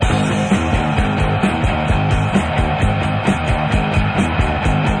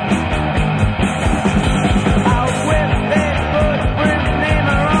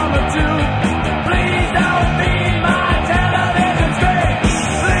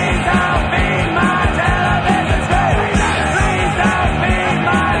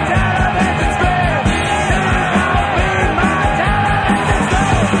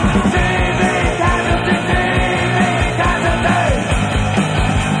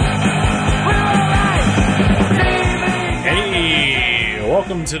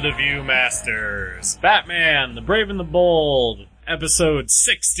Welcome to the Viewmasters. Batman, the Brave and the Bold, episode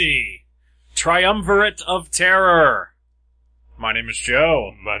 60. Triumvirate of Terror. My name is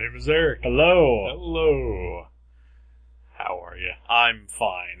Joe. My name is Eric. Hello. Hello. How are you? I'm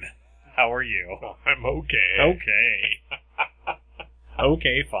fine. How are you? I'm okay. Okay.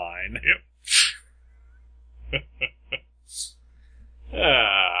 Okay, fine. Yep.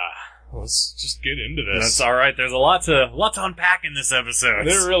 Let's just get into this. That's alright. There's a lot to unpack in this episode.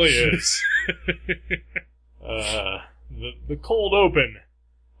 There really is. The cold open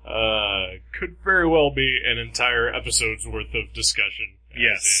could very well be an entire episode's worth of discussion.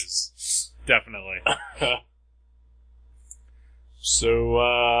 Yes. Definitely.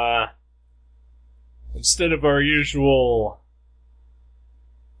 So, instead of our usual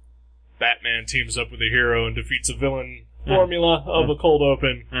Batman teams up with a hero and defeats a villain formula of a cold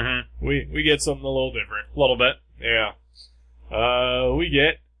open, we get something a little different. A little bit. Yeah. We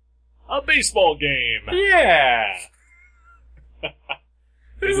get a baseball game. Yeah!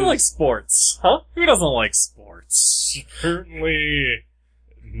 Who doesn't like sports? Huh? Who doesn't like sports? Certainly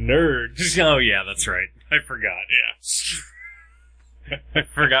nerds. Oh yeah, that's right. I forgot. Yeah. I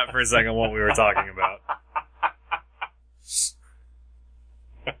forgot for a second what we were talking about.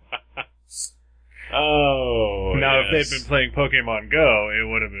 Oh, now, yes. if they'd been playing Pokemon Go, it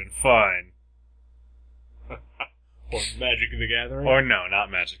would have been fine. Or Magic the Gathering. Or no, not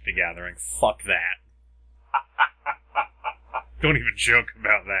Magic the Gathering. Fuck that. Don't even joke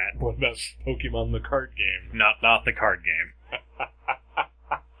about that. What about Pokemon the card game? Not the card game.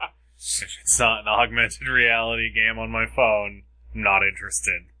 If it's not an augmented reality game on my phone, not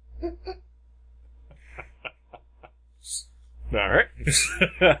interested. Alright.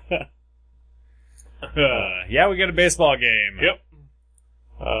 Yeah, we get a baseball game. Yep.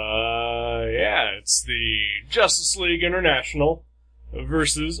 Yeah, it's the Justice League International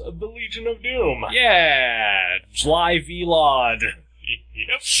versus the Legion of Doom. Yeah! July V-Lod.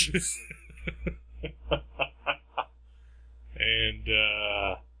 Yep. And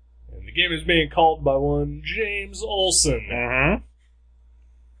the game is being called by one James Olsen. Mm-hmm.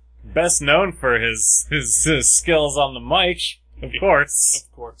 Best known for his skills on the mic, of course.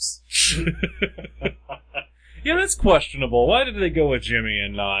 Of course. Yeah, that's questionable. Why did they go with Jimmy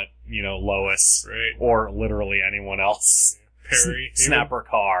and not, Lois? Right. Or literally anyone else? Perry. Snapper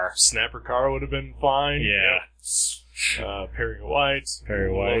Carr. Snapper Carr would have been fine. Yeah. Perry White.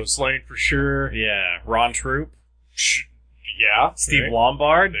 Perry White. Lois Lane for sure. Yeah. Ron Troop. Yeah. Steve right.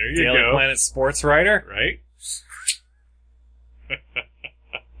 Lombard. There you Daily go. Planet sports writer. Right?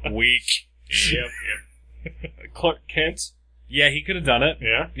 Weak. Yep. Clark Kent. Yeah, he could have done it.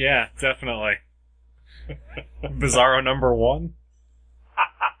 Yeah. Yeah, definitely. Bizarro number 1.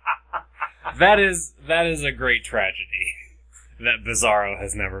 That is a great tragedy. That Bizarro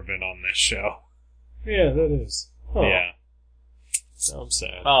has never been on this show. Yeah, that is. Oh. Yeah. I'm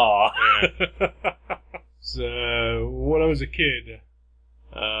sad. Aw. Yeah. So, when I was a kid,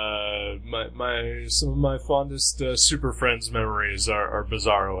 some of my fondest Super Friends memories are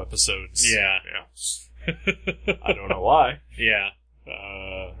Bizarro episodes. Yeah. Yeah. I don't know why. Yeah.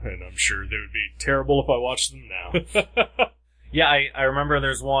 And I'm sure they would be terrible if I watched them now. Yeah, I remember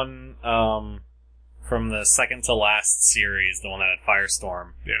there's one, from the second to last series, the one that had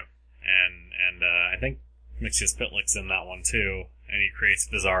Firestorm. Yeah. And I think Mixius Pitlick's in that one too, and he creates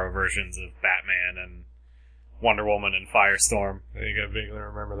Bizarro versions of Batman and Wonder Woman and Firestorm. I think I vaguely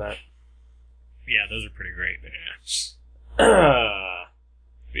remember that. Yeah, those are pretty great. Yeah.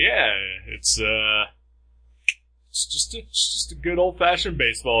 Yeah, it's just a good old-fashioned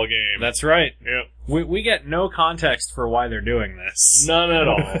baseball game. That's right. Yep. We get no context for why they're doing this. None at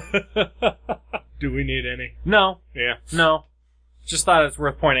all. Do we need any? No. Yeah. No. Just thought it's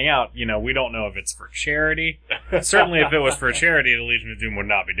worth pointing out, we don't know if it's for charity. Certainly if it was for charity, the Legion of Doom would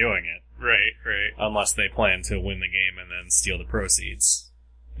not be doing it. Right. Unless they plan to win the game and then steal the proceeds.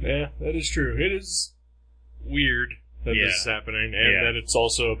 Yeah, that is true. It is weird that this is happening, and that it's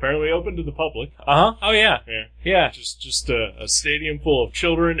also apparently open to the public. Uh-huh. Oh, yeah. Yeah. Yeah. Just a stadium full of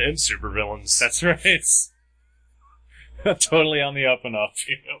children and supervillains. That's right. Totally on the up and up.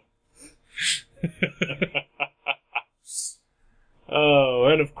 Yep. Oh,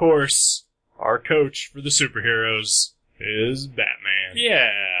 and of course, our coach for the superheroes is Batman.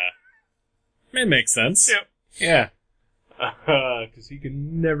 Yeah. It makes sense. Yep. Yeah. Because he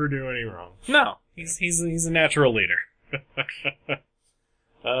can never do any wrong. No. He's a natural leader.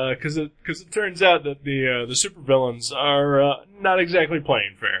 Because it turns out that the supervillains are not exactly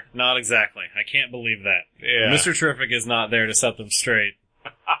playing fair. Not exactly. I can't believe that. Yeah. Mr. Terrific is not there to set them straight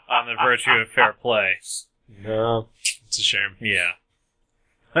on the virtue of fair play. No, it's a shame. Yeah.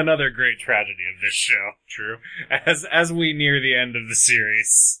 Another great tragedy of this show. True. As we near the end of the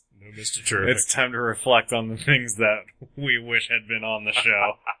series, No Mr. Terrific. it's time to reflect on the things that we wish had been on the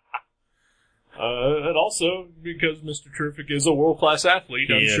show. And also, because Mr. Terrific is a world-class athlete,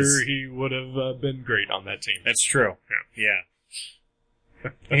 He I'm is. sure he would have been great on that team. That's true. Yeah.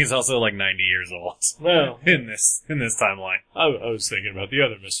 He's also like 90 years old Well, in this timeline. I was thinking about the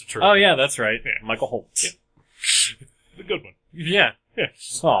other Mr. Terrific. Oh yeah, that's right. Yeah. Michael Holt. Yeah. The good one. Yeah. Yeah.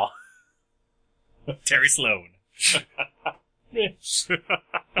 Aw. Terry Sloan. Yeah.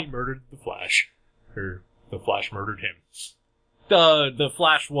 He murdered the Flash. Or the Flash murdered him. The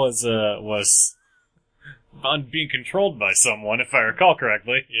Flash was being controlled by someone, if I recall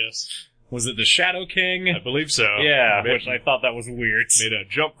correctly. Yes. Was it the Shadow King? I believe so. Yeah, Made- which I thought that was weird. made a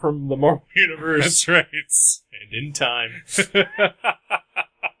jump from the Marvel Universe. That's right. And in time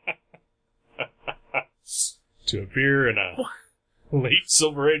to appear in a late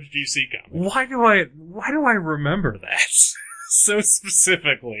Silver Age DC comic. Why do I remember that so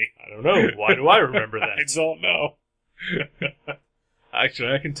specifically? I don't know. Why do I remember I that? don't know.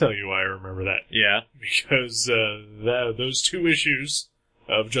 Actually, I can tell you why I remember that. Yeah. Because those two issues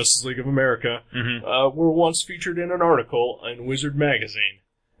of Justice League of America Mm-hmm. were once featured in an article in Wizard Magazine.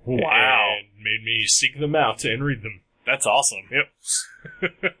 Wow. And made me seek them out and read them. That's awesome. Yep.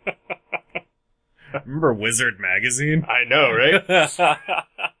 Remember Wizard Magazine? I know, right?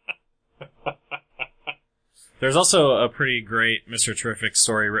 There's also a pretty great Mr. Terrific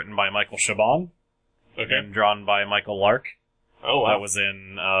story written by Michael Chabon Okay. and drawn by Michael Lark. Oh, wow. That was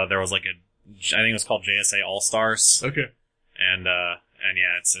in, there was like I think it was called JSA All-Stars. Okay. And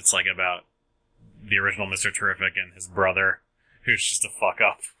yeah, it's like about the original Mr. Terrific and his brother, who's just a fuck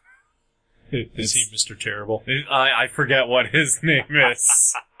up. Is he Mr. Terrible? I forget what his name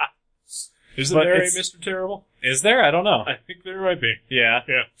is. Isn't But there a it's- Mr. Terrible? Is there? I don't know. I think there might be. Yeah.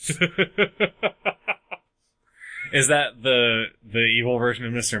 Yeah. Is that the evil version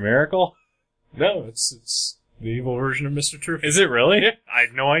of Mr. Miracle? No, it's the evil version of Mr. Terrific. Is it really? Yeah. I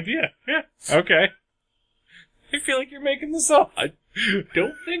had no idea. Yeah. Okay. I feel like you're making this up. I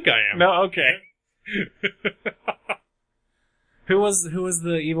don't think I am. No, okay. Who was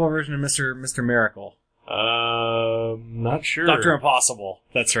the evil version of Mr. Miracle? Not sure. Dr. Impossible.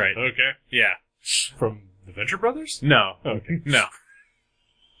 That's right. Okay. Yeah. From the Venture Brothers? No. Okay. No.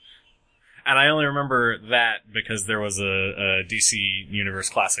 And I only remember that because there was a DC Universe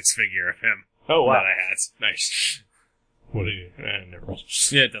Classics figure of him Oh, wow. that I had. Nice. What do you... never mind.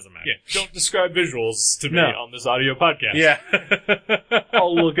 Yeah, it doesn't matter. Yeah, don't describe visuals to me No. on this audio podcast. Yeah.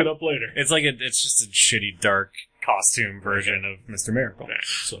 I'll look it up later. It's like it's just a shitty dark costume version of Mr. Miracle. Right,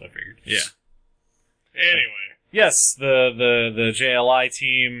 that's what I figured. Yeah. Anyway. Yes, the JLI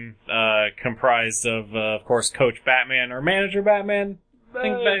team, comprised of course, Coach Batman or Manager Batman. I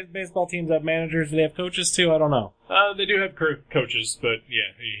think baseball teams have managers. Do they have coaches too? I don't know. They do have coaches, but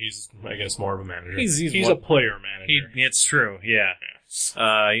yeah, he's, I guess, more of a manager. He's a player manager. It's true, yeah. He's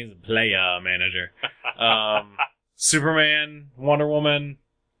a player manager. Superman, Wonder Woman,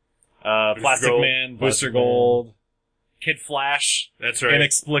 Plastic Gold, Man, Booster Plastic Man. Gold, Kid Flash, That's right.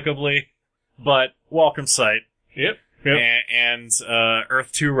 inexplicably, but welcome sight. Yep. Yep. And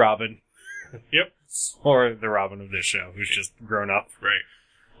Earth 2 Robin. Yep. Or the Robin of this show, who's just grown up. Right.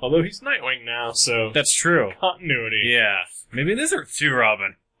 Although he's Nightwing now, so That's true. continuity. Yeah. Maybe it is Earth 2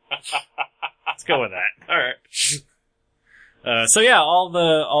 Robin. Let's go with that. Alright. So yeah, all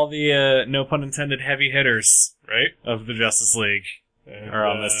the no pun intended heavy hitters Right? of the Justice League are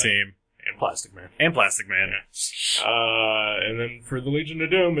on this team. And Plastic Man. And Plastic Man. And then for the Legion of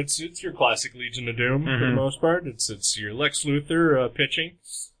Doom, it's your classic Legion of Doom for the Mhm. most part. It's your Lex Luthor, pitching.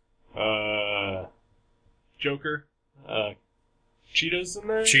 Joker. Cheetah's in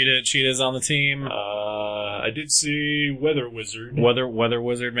there. Cheetah's on the team. I did see Weather Wizard. Weather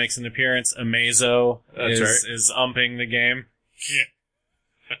Wizard makes an appearance. Amazo That's right. is umping the game. Yeah.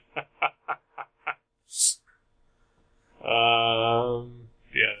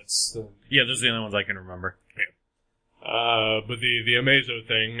 Yeah, it's, Yeah, those are the only ones I can remember. but the Amazo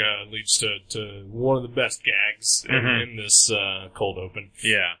thing, leads to one of the best gags Mhm. in this, cold open.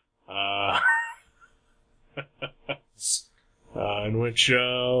 Yeah. In which,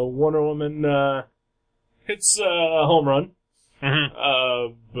 Wonder Woman, hits a home run.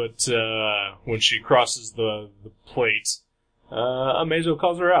 Mm-hmm. But when she crosses the plate, Amazo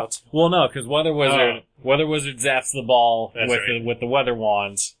calls her out. Well, no, because Weather Wizard zaps the ball That's with right. with the weather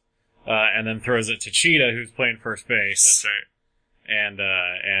wand, and then throws it to Cheetah, who's playing first base. That's right.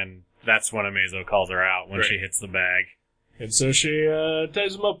 And that's when Amazo calls her out when Right. she hits the bag. And so she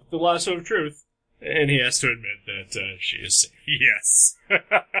ties him up with the lasso of truth And he has to admit that she is safe. Yes.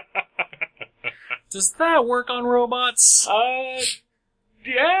 Does that work on robots?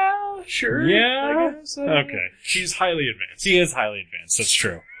 Yeah, sure. Yeah? I guess. Okay. She's highly advanced. He is highly advanced, that's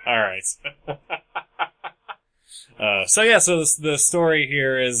true. Alright. So the story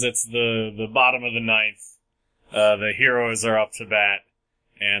here is it's the bottom of the ninth. The heroes are up to bat,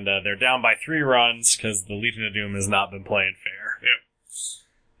 and they're down by 3 runs because the Legion of Doom has not been playing fair. Yep.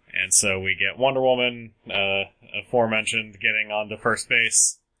 And so we get Wonder Woman, aforementioned, getting onto first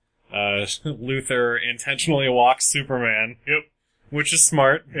base. Luther intentionally walks Superman. Yep. Which is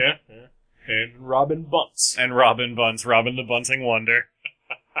smart. Yeah. And Robin bunts. Robin the bunting wonder.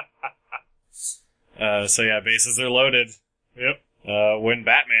 Bases are loaded. Yep. When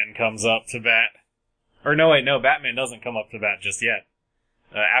Batman comes up to bat. Or no, Batman doesn't come up to bat just yet.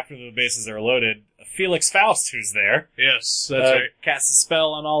 After the bases are loaded, Felix Faust, who's there, Yes, that's right. casts a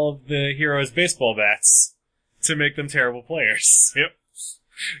spell on all of the heroes' baseball bats to make them terrible players. Yep.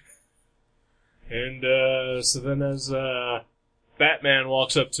 And, so then as, Batman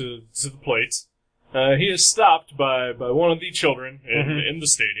walks up to the plate, he is stopped by one of the children in the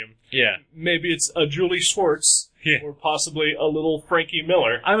stadium. Yeah. Maybe it's a Julie Schwartz, or possibly a little Frankie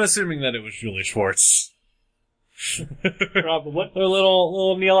Miller. I'm assuming that it was Julie Schwartz. Probably. Or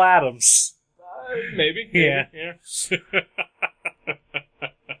little Neil Adams. Maybe. Yeah.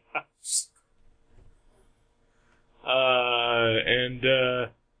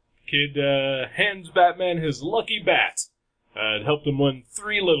 Kid hands Batman his lucky bat. It helped him win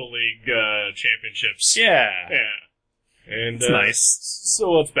 3 Little League championships. Yeah. And it's nice. So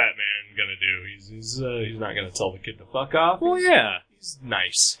what's Batman gonna do? He's not gonna tell the kid to fuck off. Well, yeah. He's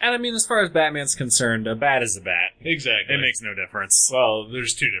nice. And I mean, as far as Batman's concerned, a bat is a bat. Exactly. It makes no difference. Well,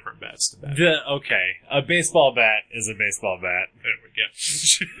 there's 2 different bats to bat. Okay. A baseball bat is a baseball bat. There we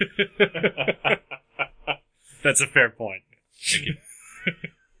go. That's a fair point. Thank you.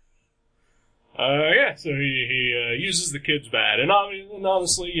 So he uses the kid's bat, and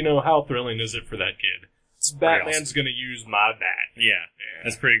honestly, how thrilling is it for that kid? Batman's awesome. gonna use my bat. Yeah.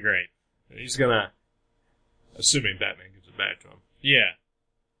 That's pretty great. He's gonna, assuming Batman gives it back to him. Yeah.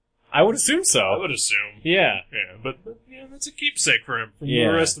 I would assume so. I would assume. Yeah. Yeah, but that's a keepsake for him for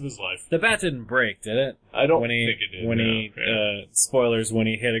Yeah. the rest of his life. The bat didn't break, did it? I don't think it did. Spoilers, when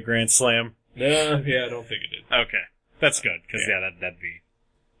he hit a grand slam. No, I don't think it did. Okay. That's good, because that'd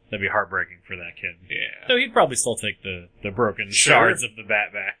be heartbreaking for that kid. Yeah. So he'd probably still take the broken Sure. shards of the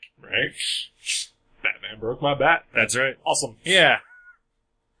bat back. Right? Batman broke my bat. That's right. Awesome. Yeah.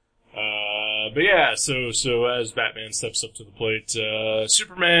 So as Batman steps up to the plate,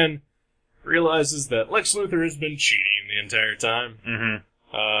 Superman realizes that Lex Luthor has been cheating the entire time.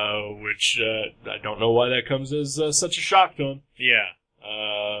 Mm-hmm. Which, I don't know why that comes as such a shock to him. Yeah.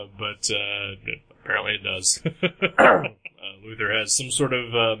 But apparently it does. Luthor has some sort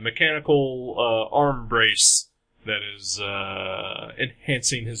of mechanical arm brace that is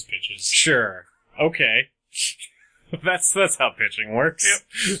enhancing his pitches. Sure. Okay. That's how pitching works.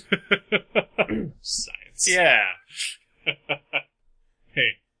 Yep. Science. Yeah.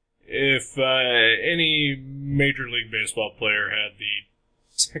 Hey, if any Major League Baseball player had the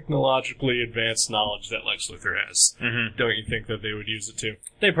technologically advanced knowledge that Lex Luthor has, don't you think that they would use it too?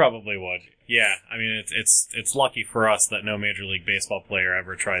 They probably would. Yeah. I mean, it's lucky for us that no Major League Baseball player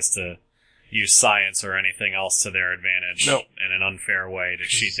ever tries to use science or anything else to their advantage in an unfair way to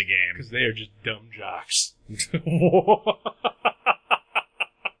cheat the game. Because they are just dumb jocks.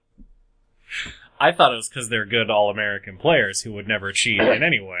 I thought it was because they're good All-American players who would never cheat in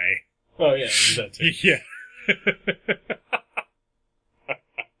any way. Oh yeah, there's that too. Yeah.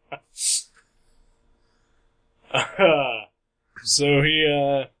 So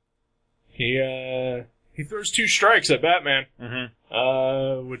he throws 2 strikes at Batman.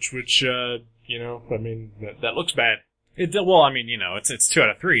 Which I mean, that looks bad. Well, I mean, it's 2 out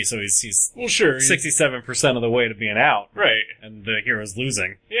of 3, so he's Well, sure. 67% of the way to being out. Right. And the hero's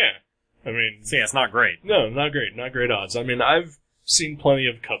losing. Yeah. I mean... So yeah, it's not great. No, not great. Not great odds. I mean, I've seen plenty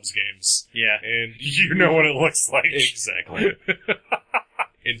of Cubs games. Yeah. And you know what it looks like. Exactly.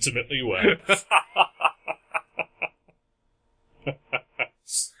 Intimately well.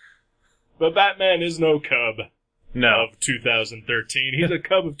 But Batman is no Cub. No. Of 2013. He's a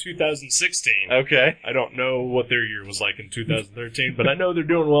Cub of 2016. Okay. I don't know what their year was like in 2013, but I know they're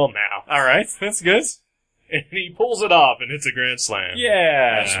doing well now. Alright, that's good. And he pulls it off and hits a grand slam.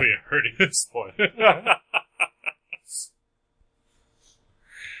 Yeah. As we already spoiled.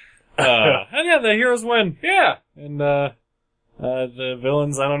 And yeah, the heroes win. Yeah. And, the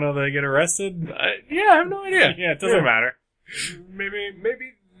villains, I don't know, they get arrested? I have no idea. Yeah, it doesn't matter. Maybe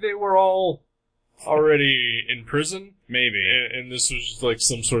they were all already in prison. Maybe. And this was just like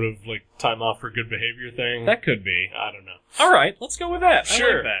some sort of like time off for good behavior thing. That could be. I don't know. Alright, let's go with that.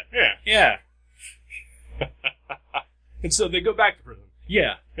 Sure. I like that. Yeah. Yeah. And so they go back to prison.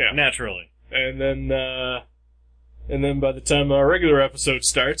 Yeah. Yeah. Naturally. And then by the time our regular episode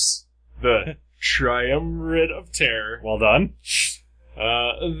starts, the Triumvirate of Terror, Well done.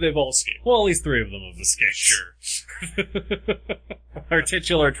 they've all escaped. Well, at least 3 of them have escaped. Sure. Our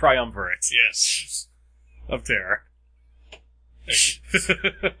titular triumvirate Yes. of terror.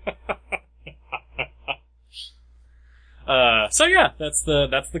 So yeah, that's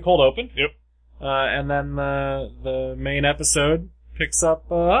the cold open. Yep. And then the main episode picks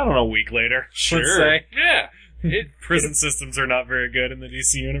up, I don't know, a week later. Sure. Let's say. Yeah. Prison systems are not very good in the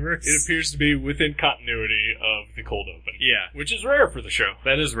DC universe. It appears to be within continuity of the cold open. Yeah. Which is rare for the show.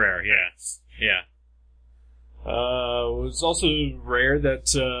 That is rare, yeah. Yeah. It was also rare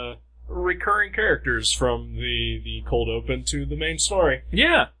that recurring characters from the cold open to the main story.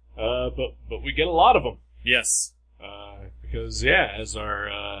 Yeah. But we get a lot of them. Yes. Because as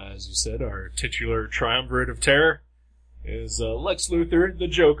you said, our titular Triumvirate of Terror is Lex Luthor, the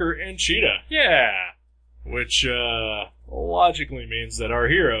Joker, and Cheetah. Yeah. Which logically means that our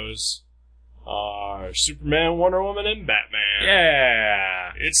heroes are Superman, Wonder Woman, and Batman.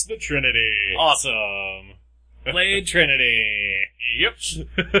 Yeah. It's the Trinity. Awesome. Blade Trinity. Yep.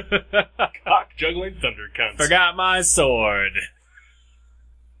 Cock-juggling thunder cunts. Forgot my sword.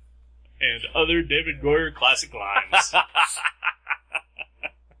 And other David Goyer classic lines.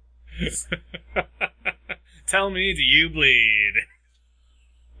 Tell me, do you bleed?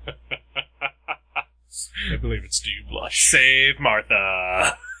 I believe it's Do You Blush. Save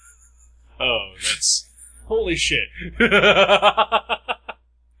Martha. Oh, that's... Holy shit.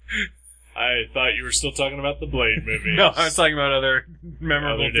 I thought you were still talking about the Blade movie. No, I was talking about other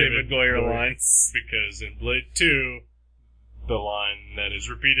memorable Other David Goyer lines. Because in Blade 2, the line that is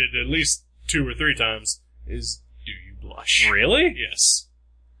repeated at least 2 or 3 times is, Do you blush? Really? Yes.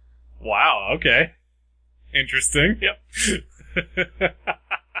 Wow, okay. Interesting. Yep.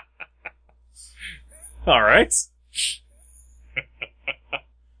 Alright. Here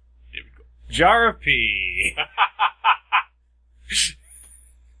we go. Jar of Pee.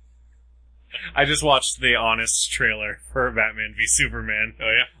 I just watched the Honest trailer for Batman v Superman. Oh,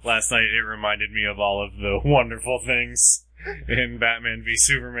 yeah? Last night. It reminded me of all of the wonderful things in Batman v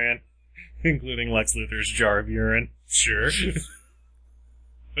Superman, including Lex Luthor's jar of urine. Sure.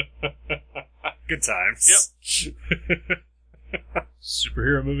 Good times. Yep.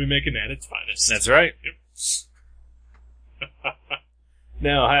 Superhero movie making at its finest. That's right. Yep.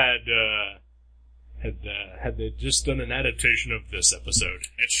 Now, had they just done an adaptation of this episode,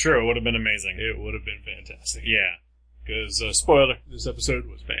 It's true. It would have been amazing. it would have been fantastic. Yeah. Because, spoiler, this episode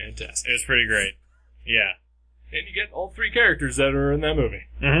was fantastic. It was pretty great. Yeah. And you get all 3 characters that are in that movie.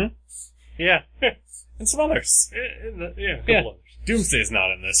 Mm-hmm. Yeah. And some others. Yeah, a couple others. Doomsday's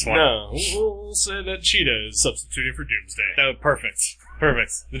not in this one. No, we'll say that Cheetah is substituting for Doomsday. Oh, perfect.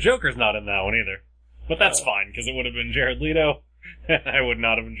 Perfect. The Joker's not in that one either. But that's fine, because it would have been Jared Leto, and I would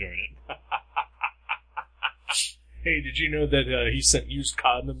not have enjoyed it. Hey, did you know that he sent used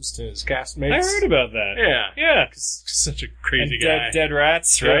condoms to his castmates? I heard about that. Yeah. Yeah. Such a crazy And guy. dead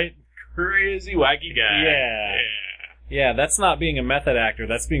rats, right? Crazy wacky guy. Yeah. Yeah, that's not being a method actor,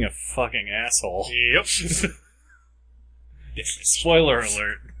 that's being a fucking asshole. Yep. Damn it. Spoiler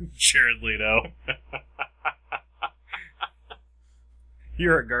alert, Jared Leto.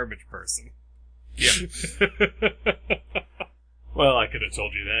 You're a garbage person. Yeah. Well, I could have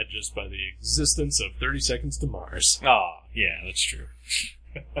told you that just by the existence of 30 Seconds to Mars. Oh, yeah, that's true.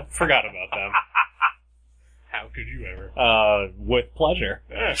 Forgot about them. How could you ever? With pleasure.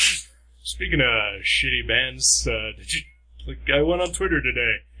 Speaking of shitty bands, did you... Like, I went on Twitter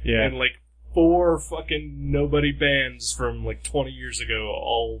today, Yeah. and, 4 fucking nobody bands from, 20 years ago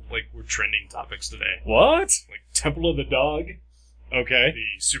all, were trending topics today. What? Temple of the Dog, Okay.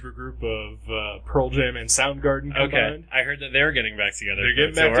 the supergroup of Pearl Jam and Soundgarden combined. Okay. I heard that they're getting back together. They're for a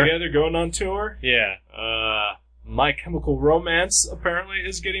getting back tour. together, going on tour. Yeah. My Chemical Romance apparently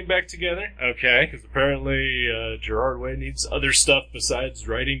is getting back together. Okay. Because apparently Gerard Way needs other stuff besides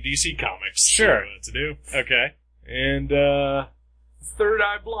writing DC Comics Sure. to do. Okay. And Third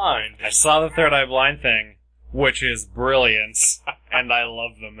Eye Blind. I saw the Third Eye Blind thing, which is brilliant, and I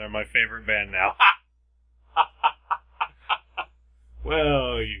love them. They're my favorite band now.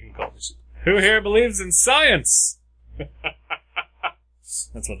 Well, you can call me. Who here believes in science?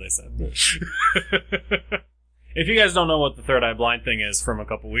 That's what they said. If you guys don't know what the Third Eye Blind thing is from a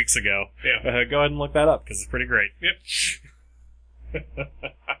couple weeks ago, Yeah. go ahead and look that up, because it's pretty great. Yep.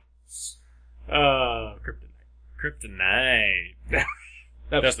 Kryptonite. That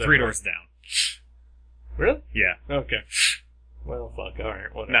That's was 3 doors down. Really? Yeah. Okay. Well, fuck. All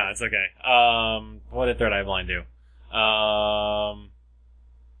right. Whatever. No, it's okay. What did Third Eye Blind do?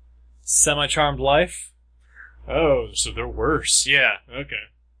 Semi-Charmed Life? Oh, so they're worse. Yeah. Okay.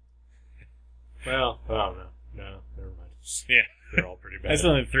 Well, oh no, never mind. Yeah. They're all pretty bad. I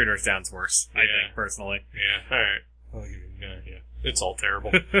still think 3 doors down's worse, I Yeah. think, personally. Yeah. All right. I'll give you, yeah. It's all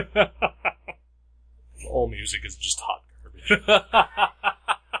terrible. All music is just hot garbage.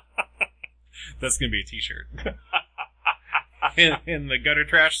 That's gonna be a t-shirt. in the gutter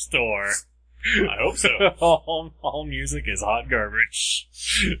trash store. I hope so. all music is hot garbage.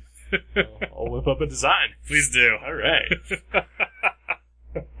 I'll whip up a design. Please do. All right.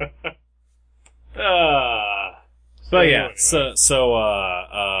 But yeah, anyway. so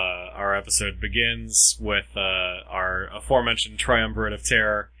our episode begins with our aforementioned Triumvirate of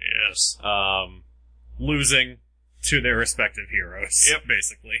Terror Yes. losing to their respective heroes. Yep.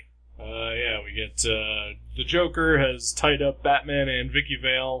 Basically. Yeah, we get, the Joker has tied up Batman and Vicky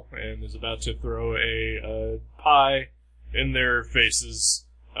Vale and is about to throw a pie in their faces,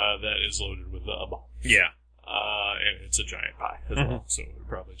 that is loaded with a bomb. Yeah. And it's a giant pie as well, so it would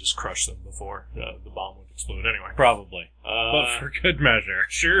probably just crush them before, the bomb would explode anyway. Probably. But for good measure.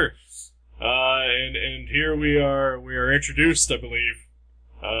 Sure. And here we are introduced, I believe,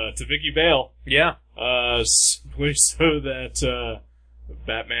 to Vicky Vale. Yeah. Simply so that,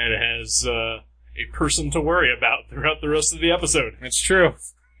 Batman has, a person to worry about throughout the rest of the episode. It's true.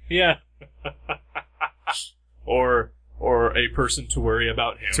 Yeah. Or a person to worry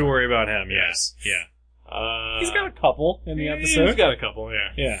about him. To worry about him, Yes. Yeah. He's got a couple in the episode. He's got a couple,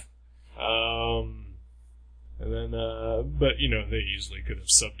 yeah. Yeah. And then, but, they easily could have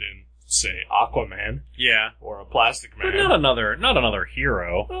subbed in, say, Aquaman. Yeah. Or a Plastic Man. But not another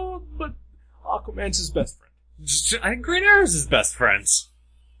hero. Oh, but Aquaman's his best friend. I think Green Arrow's his best friends.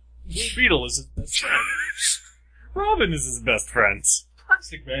 Blue Beetle is his best friend. Robin is his best friend.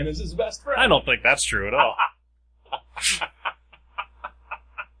 Plastic Man is his best friend. I don't think that's true at all.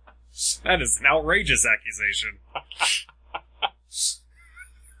 That is an outrageous accusation.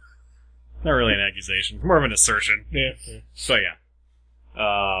 Not really an accusation, more of an assertion. Yeah. So yeah.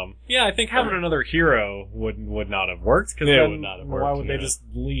 Yeah, I think having another hero would not have worked. Cause it would not have worked. Why would they just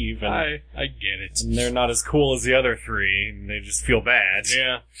leave? And, I get it. and they're not as cool as the other three, and they just feel bad.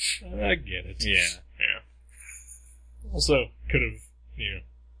 Yeah. I get it. Yeah. Yeah. Also, could have,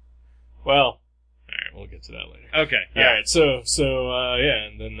 well, alright, we'll get to that later. Okay. Yeah. Alright, so, yeah,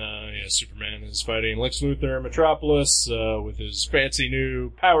 and then, Superman is fighting Lex Luthor in Metropolis, with his fancy new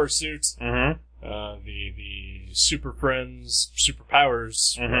power suit. Mm-hmm. The Super Friends,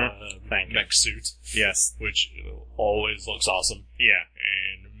 Superpowers, mech suit. Yes. Which always looks awesome. Yeah.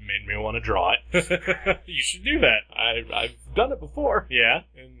 And made me want to draw it. You should do that. I've done it before. Yeah.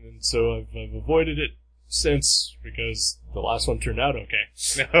 And so I've avoided it since, because the last one turned out okay.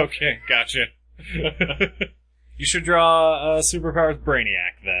 Okay, gotcha. You should draw Superpowers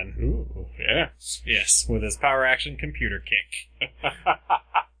Brainiac then. Ooh, yeah. Yes, with his power action computer kick.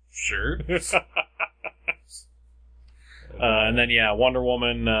 Sure. And then, Wonder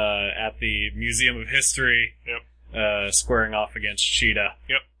Woman at the Museum of History. Yep. Squaring off against Cheetah.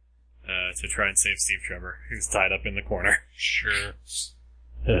 Yep. To try and save Steve Trevor, who's tied up in the corner. Sure.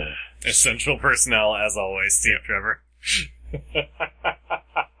 Essential personnel, as always, Steve Trevor.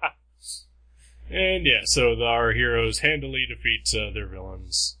 And so our heroes handily defeat their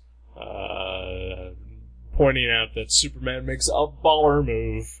villains, pointing out that Superman makes a baller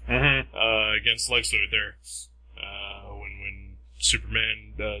move against Lex Luthor when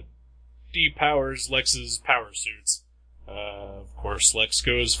Superman depowers Lex's power suits. Of course, Lex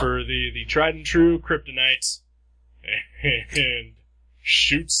goes for the tried and true kryptonite and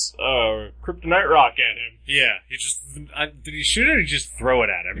shoots a kryptonite rock at him. Yeah, he just... did he shoot it or did he just throw it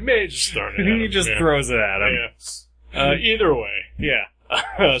at him? He may have just thrown it at him. He just throws it at him. Yeah. Either way. Yeah.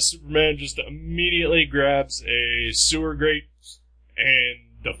 Superman just immediately grabs a sewer grate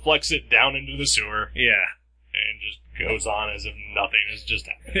and deflects it down into the sewer. Yeah. And just goes on as if nothing has just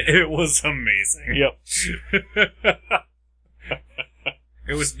happened. It was amazing. Yep.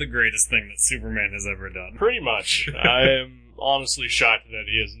 It was the greatest thing that Superman has ever done. Pretty much. I am honestly shocked that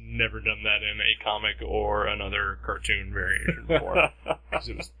he has never done that in a comic or another cartoon variation before. Because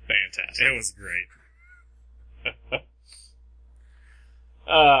it was fantastic. It was great.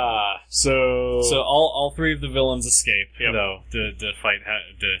 So all three of the villains escape, Yep. though,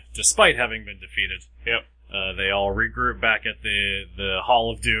 despite having been defeated. Yep. They all regroup back at the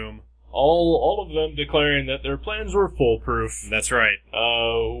Hall of Doom, All of them declaring that their plans were foolproof. That's right.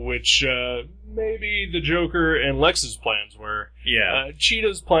 Which maybe the Joker and Lex's plans were. Yeah.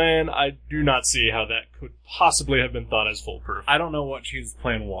 Cheetah's plan, I do not see how that could possibly have been thought as foolproof. I don't know what Cheetah's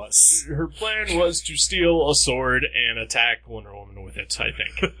plan was. Her plan was to steal a sword and attack Wonder Woman with it, I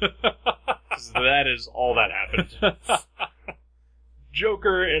think. 'Cause that is all that happened.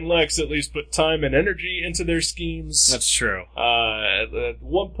 Joker and Lex at least put time and energy into their schemes. That's true. At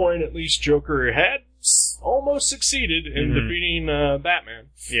one point, at least, Joker had almost succeeded in defeating Batman.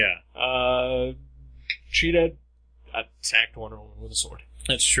 Yeah. Cheetah attacked Wonder Woman with a sword.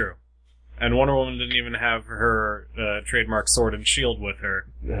 That's true. And Wonder Woman didn't even have her trademark sword and shield with her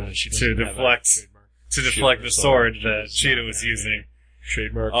to deflect the sword that Cheetah was using.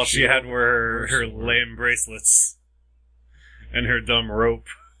 Trademark. All she had were her lame bracelets. And her dumb rope.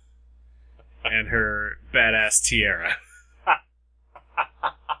 And her badass tiara.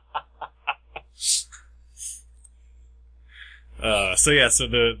 So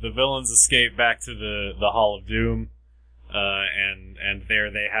the villains escape back to the Hall of Doom. And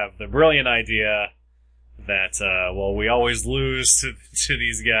there they have the brilliant idea that, we always lose to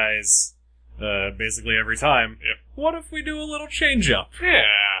these guys, basically every time. Yep. What if we do a little change up? Yeah.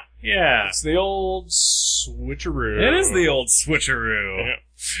 Yeah. It's the old switcheroo. It is the old switcheroo.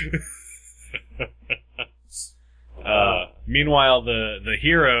 Yep. Meanwhile, the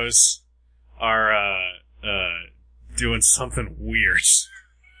heroes are doing something weird.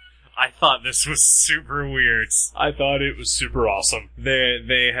 I thought this was super weird. I thought it was super awesome.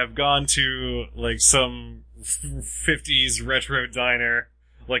 They have gone to like some 50s retro diner,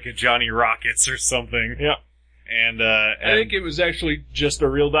 like a Johnny Rockets or something. Yeah. And I think it was actually just a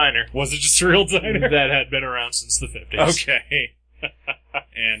real diner. Was it just a real diner? That had been around since the 50s. Okay.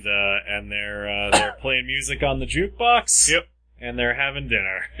 And they're playing music on the jukebox. Yep. And they're having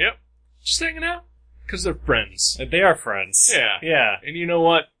dinner. Yep. Just hanging out. Because they're friends. They are friends. Yeah. Yeah. And you know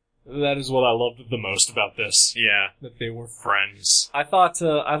what? That is what I loved the most about this. Yeah. That they were friends. I thought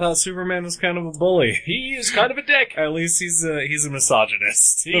Superman was kind of a bully. He is kind of a dick. At least he's a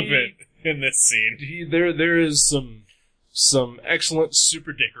misogynist a bit in this scene. There is some excellent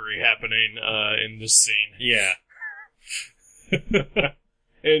super dickery happening in this scene. Yeah.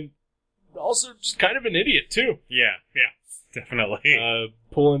 And also just kind of an idiot too. Yeah. Yeah. Definitely.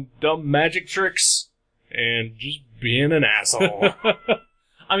 Pulling dumb magic tricks and just being an asshole.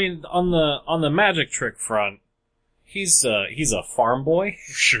 I mean, on the magic trick front, he's a farm boy.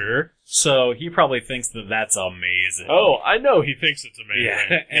 Sure. So he probably thinks that that's amazing. Oh, I know he thinks it's amazing.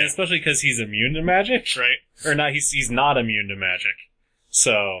 Yeah, and especially because he's immune to magic, right? Or not? He's not immune to magic.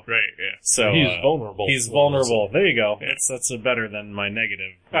 So right, yeah. So he's vulnerable. He's vulnerable. There you go. Yeah. That's better than my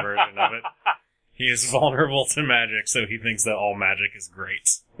negative version of it. He is vulnerable to magic, so he thinks that all magic is great.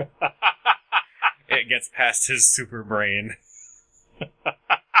 It gets past his super brain.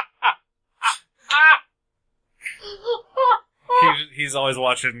 He's always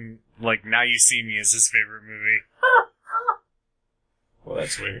watching, like, Now You See Me is his favorite movie. Well,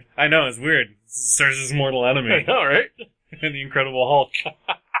 that's weird. I know, it's weird. It stars his mortal enemy. I know, right? And the Incredible Hulk.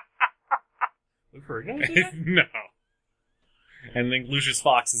 Luke Ferrigno's in that? No. And I think Lucius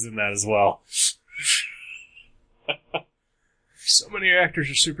Fox is in that as well. So many actors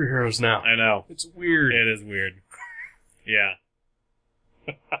are superheroes now. I know. It's weird. It is weird. Yeah.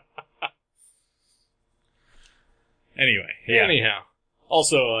 Anyway, yeah. Anyhow.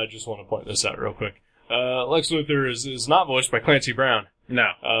 Also, I just want to point this out real quick. Lex Luthor is not voiced by Clancy Brown.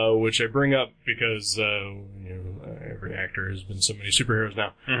 No. Which I bring up because, every actor has been so many superheroes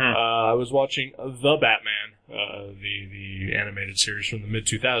now. Mm-hmm. I was watching The Batman, the animated series from the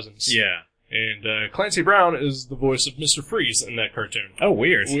mid-2000s. Yeah. And Clancy Brown is the voice of Mr. Freeze in that cartoon. Oh,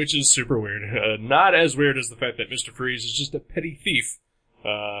 weird. Which is super weird. Not as weird as the fact that Mr. Freeze is just a petty thief,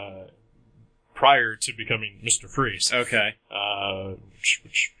 prior to becoming Mr. Freeze. Okay. Which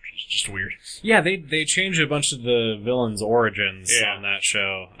is just weird. Yeah, they change a bunch of the villains' origins Yeah. on that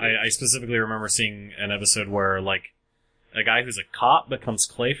show. I specifically remember seeing an episode where, like, a guy who's a cop becomes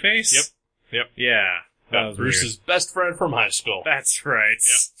Clayface. Yep. Yeah. That was Bruce's best friend from high school. That's right.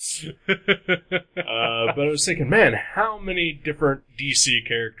 Yep. But I was thinking, man, how many different DC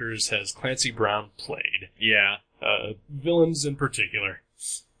characters has Clancy Brown played? Yeah. Villains in particular.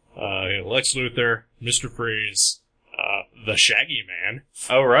 Lex Luthor, Mr. Freeze, the Shaggy Man.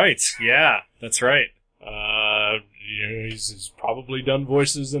 Oh, right. Yeah, that's right. He's probably done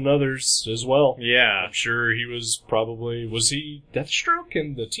voices in others as well. Yeah. I'm sure he was he Deathstroke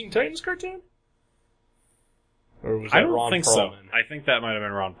in the Teen Titans cartoon? Or was that I don't Ron think Perlman? so. I think that might have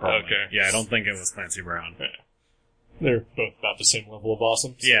been Ron Perlman. Okay. Yeah, I don't think it was Clancy Brown. Yeah. They're both about the same level of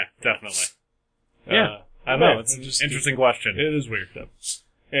awesome. So. Yeah, definitely. I don't know. It's an interesting question. It is weird, though.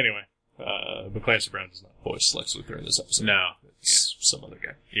 Anyway, but Clancy Brown does not voice Lex Luthor in this episode. No. It's some other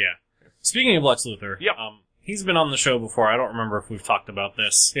guy. Yeah. Speaking of Lex Luthor, Yep. He's been on the show before. I don't remember if we've talked about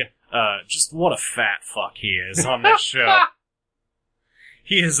this. Yeah. Just what a fat fuck he is on this show.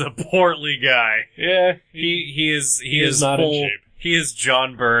 He is a portly guy. Yeah. He is not full, in shape. He is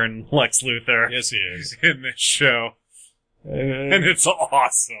John Byrne, Lex Luthor. Yes, he is. In this show. And it's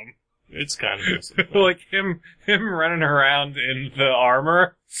awesome. It's kind of awesome. Like him running around in the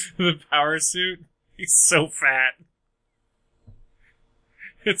armor, the power suit. He's so fat.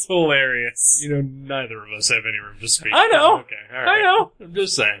 It's hilarious. You know, neither of us have any room to speak. I know. Okay, all right. I know. I'm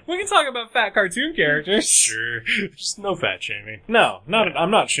just saying. We can talk about fat cartoon characters. Sure. Just no fat shaming. No,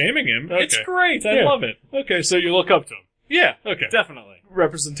 I'm not shaming him. Okay. It's great. I love it. Okay, so you look up to him. Yeah. Okay. Definitely.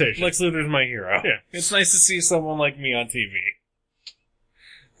 Representation. Lex Luthor's my hero. Yeah. It's nice to see someone like me on TV.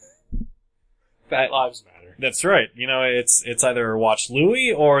 Fat lives matter. That's right. You know, it's either watch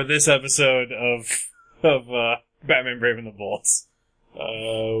Louie or this episode of Batman Brave and the Bold.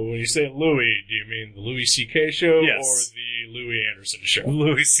 When you say Louis, do you mean the Louis C.K. show Yes. or the Louis Anderson show?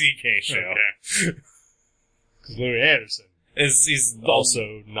 Louis C.K. show. Okay. Because Louis Anderson He's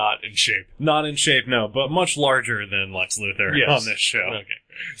also not in shape. not in shape, no, but much larger than Lex Luthor Yes. on this show. Okay.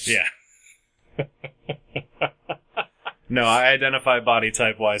 Yeah. No, I identify body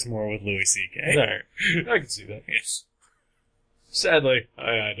type wise more with Louis C.K. Alright. I can see that. Yes. Sadly,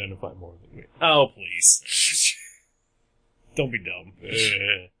 I identify more than me. Oh, please. Don't be dumb.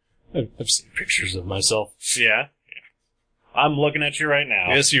 I've seen pictures of myself. Yeah? I'm looking at you right now.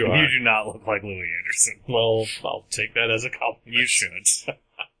 Yes, you are. You do not look like Louis Anderson. Well, I'll take that as a compliment. You should.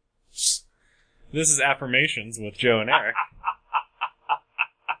 This is Affirmations with Joe and Eric.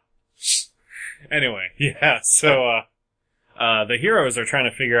 Anyway, yeah, so, the heroes are trying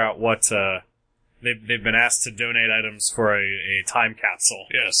to figure out what, they've been asked to donate items for a time capsule.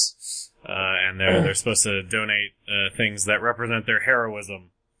 Yes. And they're supposed to donate, things that represent their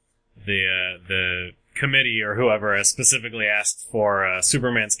heroism. The committee or whoever has specifically asked for,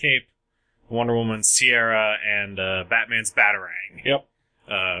 Superman's cape, Wonder Woman's tiara, and, Batman's batarang. Yep.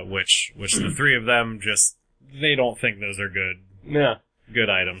 Which the three of them they don't think those are good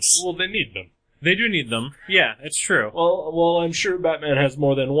items. Well, they need them. They do need them. Yeah, it's true. Well, I'm sure Batman has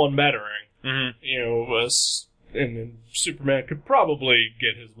more than one batarang. Mm-hmm. You know, and Superman could probably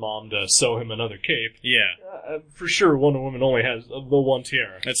get his mom to sew him another cape. Yeah. For sure, Wonder Woman only has the one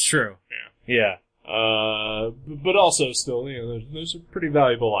tiara. That's true. Yeah. Yeah. But also still, you know, those are pretty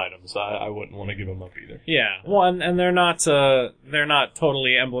valuable items. I wouldn't want to give them up either. Yeah. Well, and they're not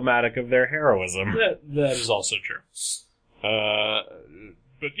totally emblematic of their heroism. That is also true.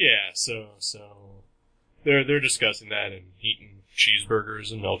 But yeah, so they're discussing that and eating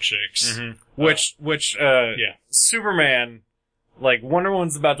cheeseburgers and milkshakes. Mm-hmm. Which Superman, like, Wonder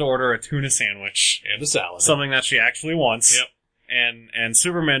Woman's about to order a tuna sandwich. And a salad. Something that she actually wants. Yep. And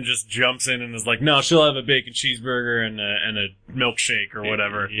Superman just jumps in and is like, no, she'll have a bacon cheeseburger and a milkshake or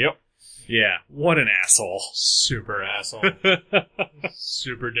whatever. Yep. Yeah. What an asshole. Super asshole.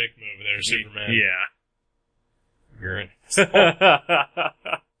 Super dick move there, Superman. Yeah. You're an asshole.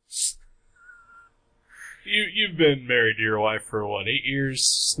 You've been married to your wife for, what, 8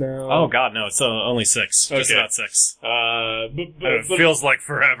 years now? Oh god, no, it's only 6. Just Okay. about 6. But It feels like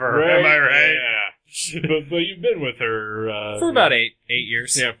forever. right? Am I right? Yeah. but you've been with her, For about 8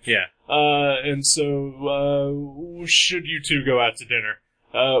 years. Yeah. Yeah. And so, should you two go out to dinner,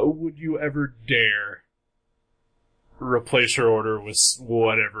 would you ever dare replace her order with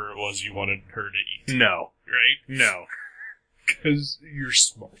whatever it was you wanted her to eat? No. Right? No. Because you're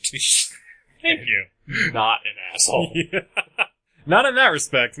smart. Thank you. Not an asshole. Yeah. Not in that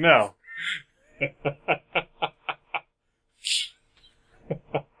respect, no.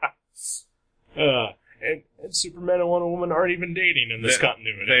 And Superman and Wonder Woman aren't even dating in this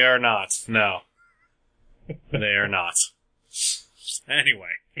continuity. They are not. No. They are not.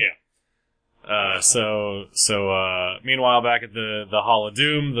 Anyway. Yeah. Meanwhile, back at the Hall of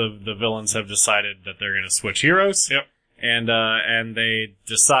Doom, the villains have decided that they're gonna switch heroes. Yep. And they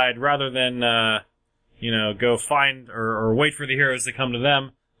decide rather than, go find or wait for the heroes to come to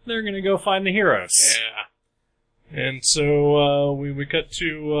them, they're gonna go find the heroes. Yeah. And so, we cut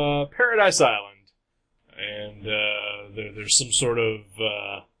to, Paradise Island. And, there's some sort of,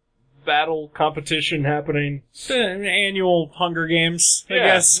 battle competition happening. The annual Hunger Games, I Yeah,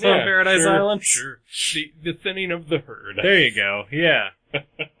 guess, on yeah, Paradise sure, Island. Sure. The thinning of the herd. There you go, yeah.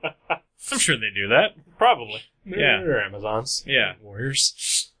 I'm sure they do that. Probably. Yeah. They're Amazons. Yeah.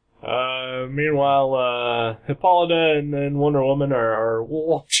 Warriors. Meanwhile, Hippolyta and Wonder Woman are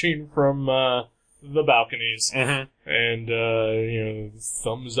watching from the balconies, and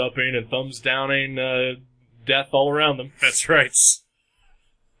thumbs upping and thumbs downing, death all around them. That's right.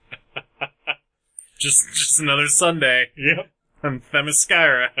 just another Sunday. Yep. On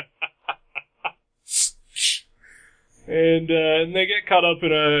Themyscira. And they get caught up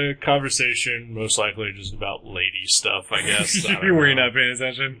in a conversation, most likely just about lady stuff, I guess. Were you not paying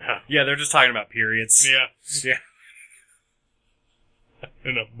attention? No. Yeah, they're just talking about periods. Yeah.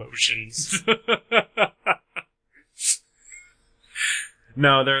 And emotions.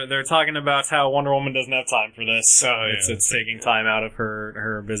 No, they're talking about how Wonder Woman doesn't have time for this. Oh, yeah. It's taking time out of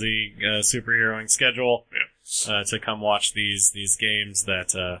her busy superheroing schedule to come watch these games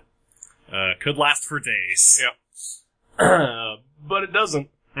that could last for days. Yep. But it doesn't,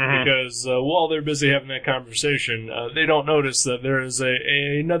 because while they're busy having that conversation, they don't notice that there is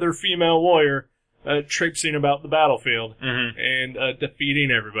another female warrior traipsing about the battlefield and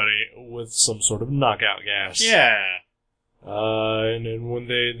defeating everybody with some sort of knockout gas. Yeah. And then when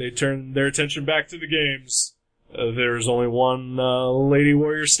they turn their attention back to the games, there's only one lady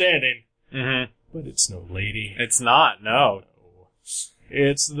warrior standing. But it's no lady. It's not, no.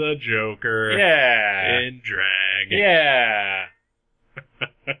 It's the Joker. Yeah. In drag. Yeah.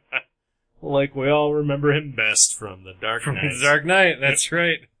 Like we all remember him best from The Dark Knight. From The Dark Knight, that's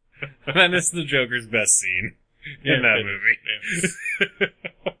right. That is the Joker's best scene in that movie. Yeah.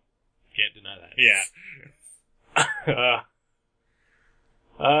 Can't deny that. Yeah.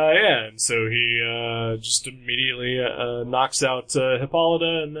 And so he just immediately knocks out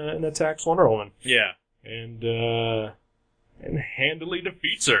Hippolyta and attacks Wonder Woman. Yeah. And handily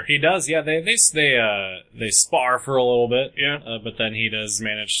defeats her. He does, yeah. They spar for a little bit. Yeah. But then he does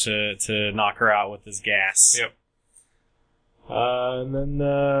manage to knock her out with his gas. Yep. And then,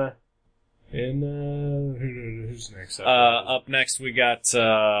 who's next? Up next we got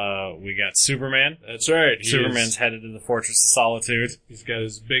Superman. That's right. Superman's headed to the Fortress of Solitude. He's got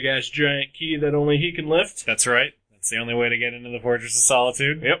his big ass giant key that only he can lift. That's right. That's the only way to get into the Fortress of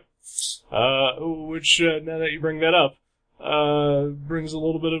Solitude. Yep. Which, now that you bring that up, brings a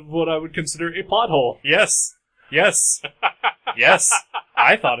little bit of what I would consider a plot hole. Yes. Yes. Yes.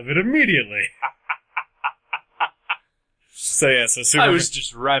 I thought of it immediately. So Superman... I was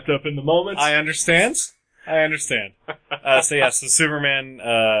just wrapped up in the moment. I understand. So Superman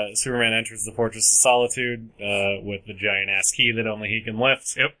enters the Fortress of Solitude, with the giant ass key that only he can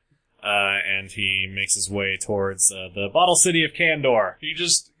lift. Yep. And he makes his way towards, the bottle city of Kandor. He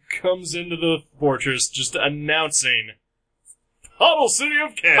just comes into the fortress just announcing, Bottle City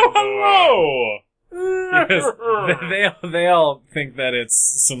of Kandor! Oh, hello! Yes, they all think that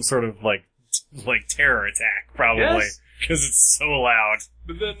it's some sort of, like terror attack, probably. Yes. Because it's so loud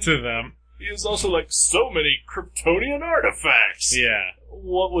But then to them. he has also, so many Kryptonian artifacts. Yeah.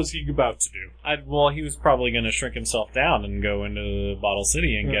 What was he about to do? Well, he was probably going to shrink himself down and go into the Bottle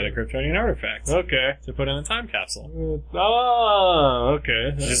City and get a Kryptonian artifact. Okay. To put in a time capsule.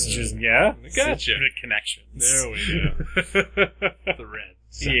 Okay. Yeah. Gotcha. The connections. There we go.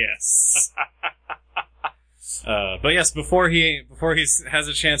 Threads. Yes. But yes, before he has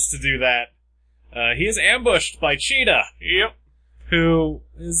a chance to do that, he is ambushed by Cheetah. Yep. Who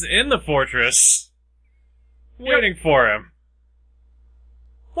is in the fortress, waiting for him.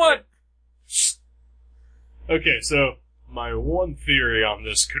 What? Okay, so my one theory on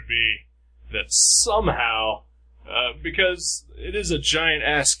this could be that somehow, because it is a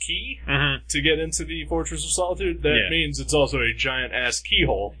giant-ass key to get into the Fortress of Solitude, that means it's also a giant-ass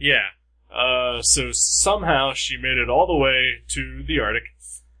keyhole. Yeah. So somehow she made it all the way to the Arctic,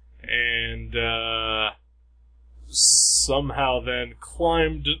 and somehow then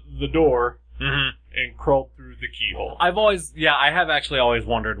climbed the door and crawled through the keyhole. I have actually always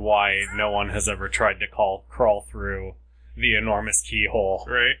wondered why no one has ever tried to crawl through the enormous keyhole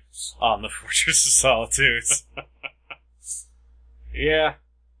Right? on the Fortress of Solitude. Yeah.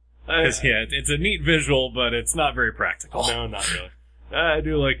 Because, it's a neat visual, but it's not very practical. No, not really. I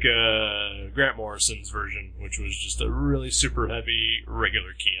do like Grant Morrison's version, which was just a really super heavy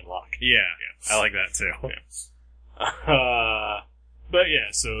regular key and lock. Yeah, I like that too. Yeah. But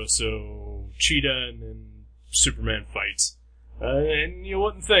yeah, so Cheetah and Superman fights. And you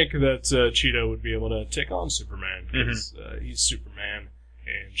wouldn't think that Cheetah would be able to take on Superman, because he's Superman,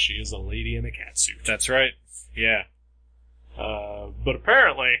 and she is a lady in a catsuit. That's right. Yeah. But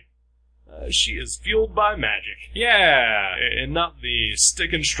apparently, she is fueled by magic. Yeah! And not the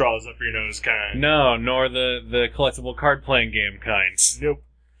sticking straws up your nose kind. No, nor the collectible card-playing game kind. Nope.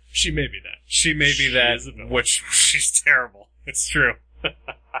 She may be that. She may be that, which she's terrible. It's true.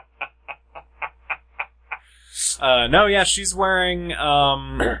 No, yeah, she's wearing,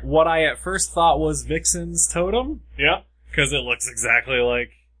 what I at first thought was Vixen's totem. Yeah. Because it looks exactly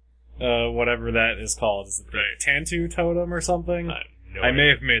like, whatever that is called. Is it the Tantu totem or something? I may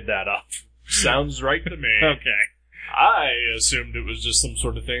have made that up. Sounds right to me. Okay. I assumed it was just some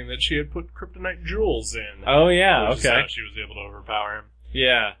sort of thing that she had put kryptonite jewels in. Oh, yeah, which is okay. how she was able to overpower him.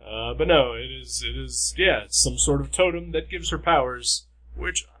 Yeah. But no, it's some sort of totem that gives her powers,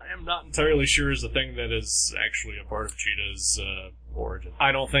 which I am not entirely sure is a thing that is actually a part of Cheetah's, origin.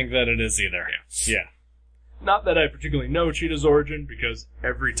 I don't think that it is either. Yeah. Not that I particularly know Cheetah's origin, because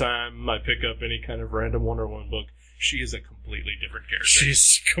every time I pick up any kind of random Wonder Woman book, she is a completely different character.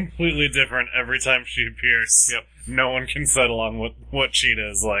 She's completely different every time she appears. Yep. No one can settle on what Cheetah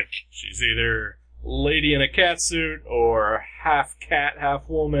is like. She's either lady in a cat suit, or half cat, half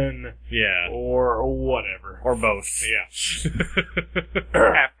woman. Yeah. Or whatever. Or both. Yeah.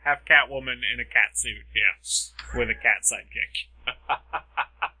 half cat woman in a cat suit. Yeah. With a cat sidekick.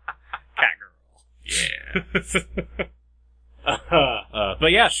 Cat girl. Yeah.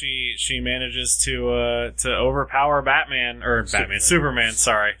 But yeah, she manages to overpower Batman, or Superman,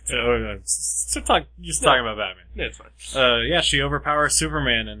 sorry. Just talking about Batman. Yeah, it's fine. Yeah, she overpowers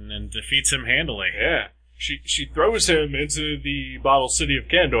Superman and defeats him handily. Yeah. She throws him into the bottle city of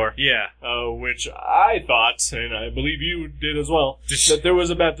Kandor. Yeah. Which I thought, and I believe you did as well, that there was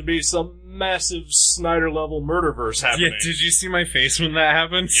about to be some massive Snyder-level murderverse happening. Yeah, did you see my face when that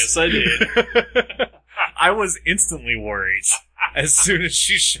happened? Yes, I did. I was instantly worried as soon as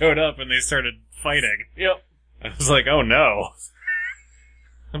she showed up and they started fighting. Yep. I was like, oh no.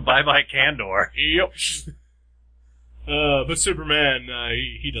 Bye-bye Kandor. Yep. But Superman,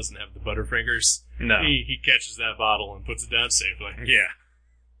 he doesn't have the butterfingers. No. He catches that bottle and puts it down safely. Yeah.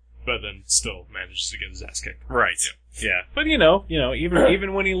 But then still manages to get his ass kicked. Right. Yeah. But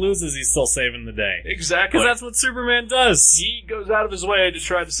even when he loses, he's still saving the day. Exactly. Because that's what Superman does. He goes out of his way to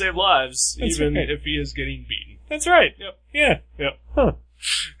try to save lives, That's even right. if he is getting beaten. That's right. Yep. Yeah. Yep. Huh.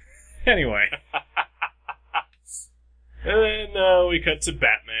 Anyway. And then we cut to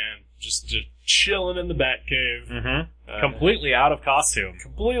Batman, just chilling in the Batcave. Mm-hmm. Completely out of costume.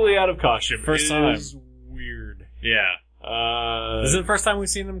 Completely out of costume. First time. It is weird. Yeah. This is the first time we've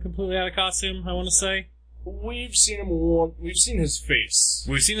seen him completely out of costume, I want to say. We've seen his face.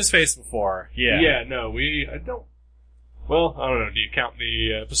 We've seen his face before. Yeah. Yeah, no, I don't know. Do you count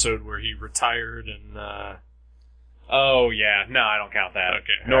the episode where he retired and, Oh, yeah. No, I don't count that.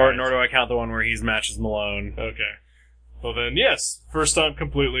 Okay. Nor do I count the one where he's Matches Malone. Okay. Well then, yes. First time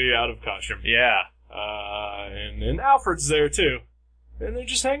completely out of costume. Yeah. And Alfred's there too. And they're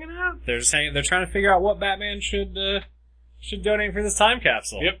just hanging out. They're trying to figure out what Batman should donate for this time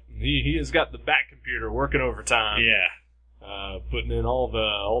capsule. Yep. He has got the Bat computer working overtime. Yeah. Putting in all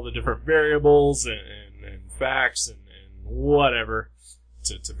the different variables and facts and whatever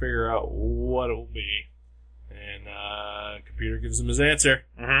to figure out what it will be. And computer gives him his answer.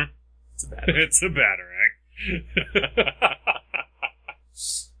 Mm-hmm. It's a batarang. It's a batarang.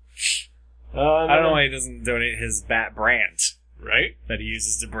 I don't know why he doesn't donate his Bat brand. Right? That he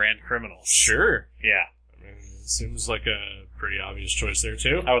uses to brand criminals. Sure. Yeah. I mean, it seems like a pretty obvious choice there,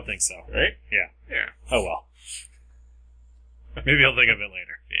 too. I would think so. Right? Yeah. Yeah. Oh well. Maybe I'll think of it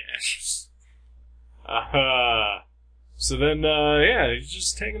later. Yeah. So then, he's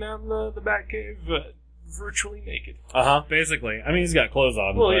just hanging out in the Batcave, virtually naked. Basically. I mean, he's got clothes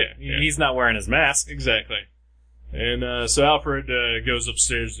on. Well, but he's not wearing his mask. Exactly. And, so Alfred, goes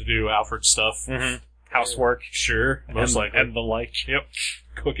upstairs to do Alfred stuff. Mm-hmm. Housework. Sure. Most likely. And the like. Yep.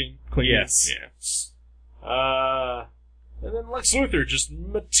 Cooking. Cleaning. Yes. Yeah. And then Lex Luthor just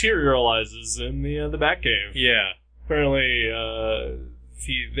materializes in the Batcave. Yeah. Apparently,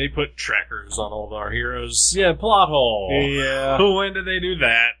 they put trackers on all of our heroes. Yeah, plot hole. Yeah. When did they do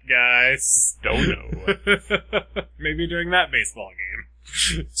that, guys? Don't know. Maybe during that baseball game.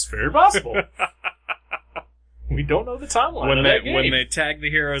 It's very possible. We don't know the timeline of that game. When they tag the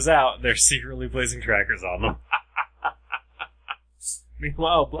heroes out, they're secretly placing trackers on them.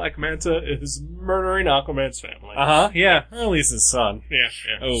 Meanwhile, Black Manta is murdering Aquaman's family. Yeah. Or at least his son. Yeah.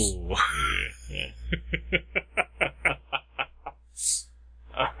 Oh.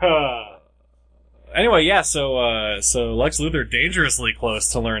 Anyway, yeah, so Lex Luthor dangerously close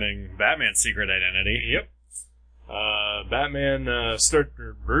to learning Batman's secret identity. Yep.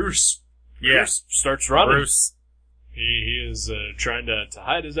 Bruce. Yeah. Bruce starts running. Bruce. He is trying to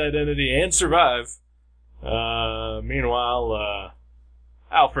hide his identity and survive. Meanwhile,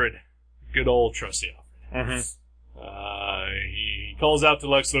 Alfred, good old trusty Alfred. Mm-hmm. He calls out to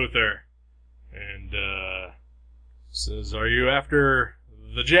Lex Luthor and says, "Are you after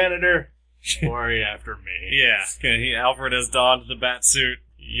the janitor?" Or are you after me? Yeah. Alfred has donned the bat suit.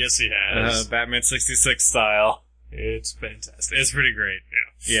 Yes, he has. Batman 66 style. It's fantastic. It's pretty great.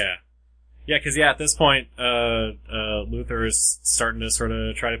 Yeah. Yeah. Yeah, because at this point, Luthor is starting to sort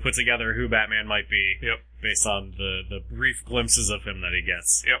of try to put together who Batman might be. Yep. Based on the brief glimpses of him that he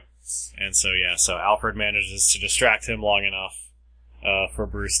gets. Yep. And so Alfred manages to distract him long enough, for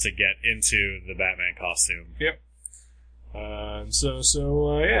Bruce to get into the Batman costume. Yep. So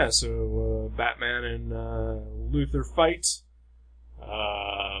Batman and, Luthor fight.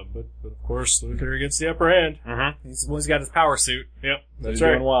 But of course, Luthor gets the upper hand. Mm-hmm. He's got his power suit. Yep. He's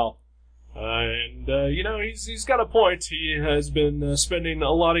doing well. He's got a point. He has been spending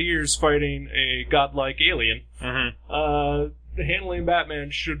a lot of years fighting a godlike alien. Mm-hmm. Handling Batman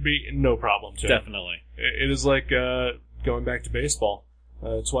should be no problem to him. Definitely. It is like going back to baseball.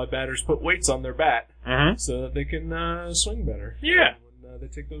 It's why batters put weights on their bat so that they can swing better. Yeah. When they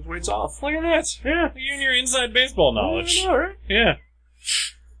take those weights off. Look at that. Yeah. You and your inside baseball knowledge. I know, right? Yeah.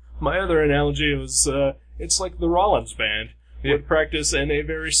 My other analogy was it's like the Rollins band. Would practice in a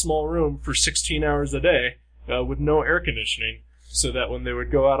very small room for 16 hours a day with no air conditioning, so that when they would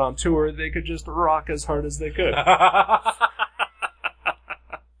go out on tour, they could just rock as hard as they could.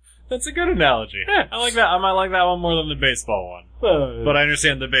 That's a good analogy. Yeah. I like that. I might like that one more than the baseball one. But I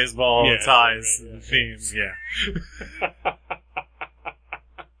understand the baseball ties and themes. Yeah.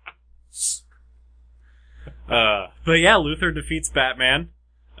 But yeah, Luthor defeats Batman,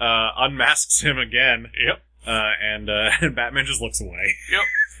 unmasks him again. Yep. And Batman just looks away.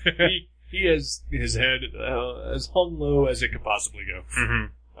 Yep. He has his head as hung low as it could possibly go.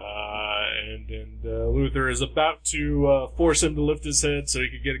 Mm-hmm. And Luthor is about to force him to lift his head so he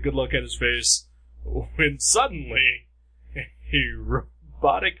could get a good look at his face, when suddenly a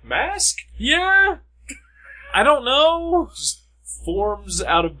robotic mask? Yeah. I don't know. Just forms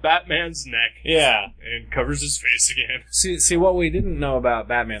out of Batman's neck. Yeah. And covers his face again. See, what we didn't know about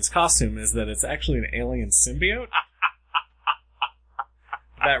Batman's costume is that it's actually an alien symbiote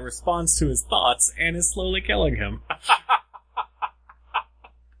that responds to his thoughts and is slowly killing him.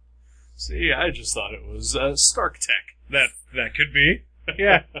 See, I just thought it was Stark Tech. That could be.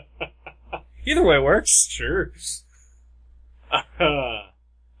 Yeah. Either way works. Sure.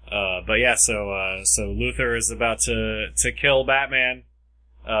 But yeah, so Luthor is about to kill Batman,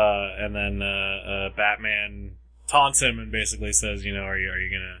 and then Batman taunts him and basically says, are you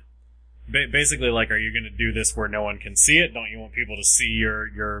gonna, basically like, are you gonna do this where no one can see it? Don't you want people to see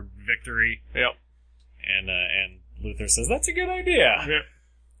your victory? Yep. And Luthor says, that's a good idea. Yep.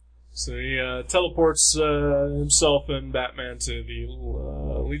 So he teleports himself and Batman to the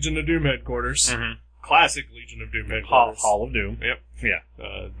Legion of Doom headquarters. Mm-hmm. Classic Legion of Doom headquarters. Hall of Doom. Yep. Yeah.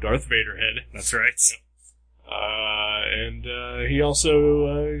 Darth Vader head. That's right. Yep. And he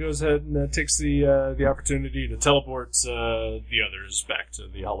also goes ahead and takes the opportunity to teleport the others back to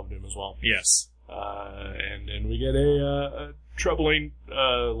the Hall of Doom as well. Yes. And we get a troubling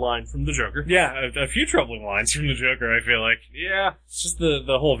line from the Joker. Yeah, a few troubling lines from the Joker, I feel like. Yeah. It's just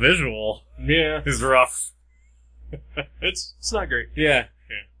the whole visual Yeah. is rough. It's not great. Yeah.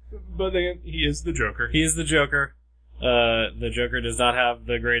 But then, he is the Joker. He is the Joker. The Joker does not have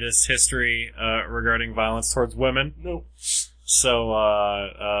the greatest history regarding violence towards women. No. So,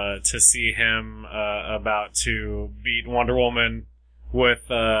 to see him about to beat Wonder Woman with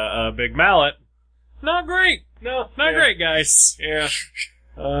a big mallet, not great. No. Not great, guys. Yeah.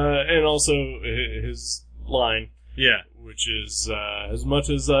 And also his line. Yeah. Which is, as much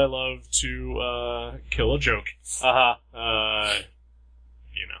as I love to kill a joke.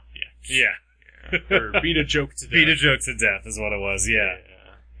 Yeah. Or beat a joke to death. Beat a joke to death is what it was, yeah.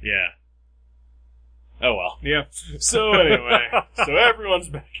 Oh well. Yeah. So anyway, so everyone's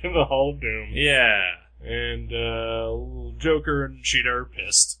back in the Hall of Doom. Yeah. And Joker and Cheetah are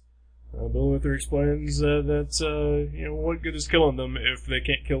pissed. Bill Luthor explains that, what good is killing them if they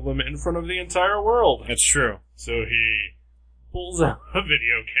can't kill them in front of the entire world? That's true. So he pulls out a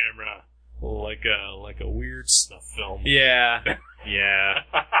video camera like a weird snuff film. Yeah. Yeah.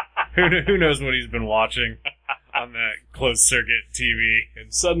 Who knows what he's been watching on that closed circuit TV?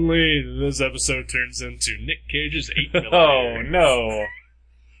 And suddenly, this episode turns into Nick Cage's 8mm. Oh, no.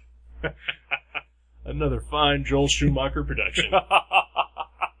 Another fine Joel Schumacher production.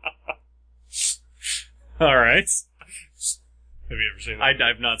 Alright. Have you ever seen that?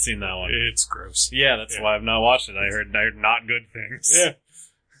 I've not seen that one. It's gross. Yeah, that's why I've not watched it. I heard not good things. Yeah.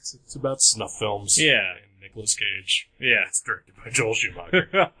 It's about snuff films. Yeah. And Nicolas Cage. Yeah. It's directed by Joel Schumacher.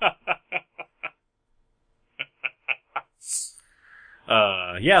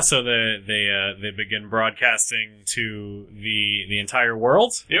 So they begin broadcasting to the entire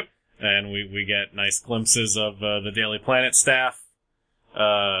world. Yep. And we get nice glimpses of the Daily Planet staff.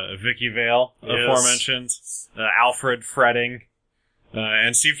 Vicky Vale, aforementioned. Alfred fretting.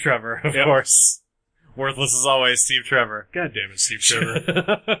 And Steve Trevor, of course. Worthless as always, Steve Trevor. God damn it, Steve Trevor.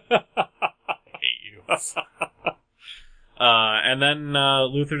 I hate you. And then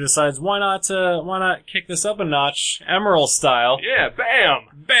Luther decides, why not kick this up a notch, Emerald style? Yeah, bam!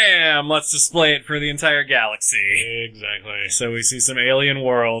 Bam! Let's display it for the entire galaxy. Exactly. So we see some alien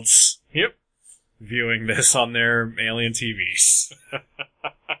worlds. Yep. Viewing this on their alien TVs.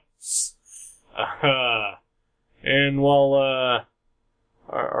 And while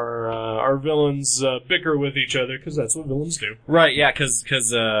our villains bicker with each other, because that's what villains do. Right, yeah, because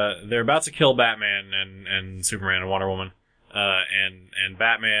they're about to kill Batman and Superman and Wonder Woman. And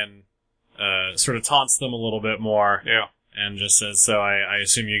Batman sort of taunts them a little bit more. Yeah. And just says, so I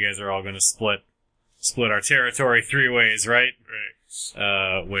assume you guys are all going to split our territory 3 ways, right?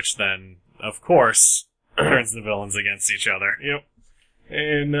 Right. Which then, of course, turns the villains against each other. Yep.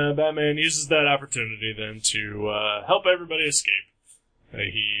 And Batman uses that opportunity then to help everybody escape.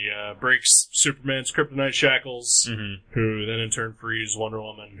 He breaks Superman's kryptonite shackles, who then in turn frees Wonder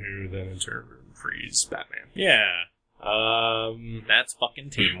Woman, who then in turn frees Batman. Yeah. That's fucking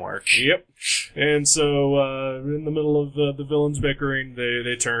teamwork. Yep. And so, in the middle of the villains bickering,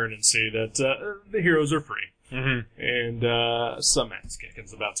 they turn and see that the heroes are free. And some ass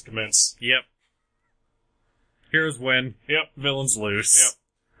kicking's about to commence. Yep. Heroes win. Yep. Villains lose. Yep.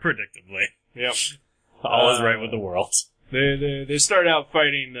 Predictably. Yep. All is right with the world. They start out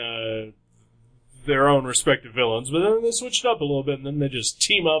fighting their own respective villains, but then they switch it up a little bit, and then they just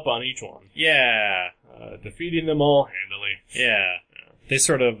team up on each one. Yeah. Defeating them all handily. Yeah. They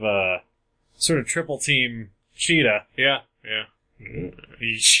sort of triple team Cheetah. Yeah.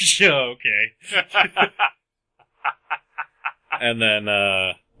 Okay. And then,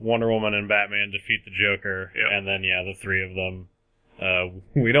 Wonder Woman and Batman defeat the Joker. Yep. And then, the 3 of them,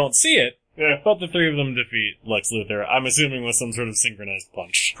 we don't see it. Yeah. But the 3 of them defeat Lex Luthor. I'm assuming with some sort of synchronized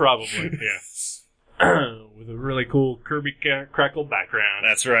punch. Probably, yeah. With a really cool Kirby Crackle background.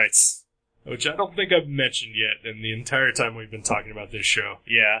 That's right. Which I don't think I've mentioned yet in the entire time we've been talking about this show.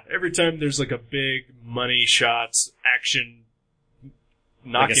 Yeah. Every time there's like a big money shots, action,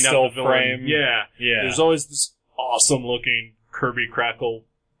 knocking like out the villain. frame. Yeah. Yeah. There's always this awesome looking Kirby Crackle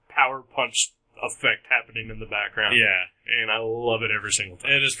power punch effect happening in the background. Yeah. And I love it every single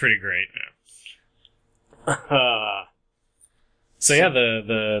time. It is pretty great. Yeah. So yeah,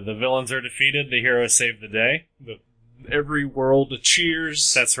 the villains are defeated, the heroes save the day. Every world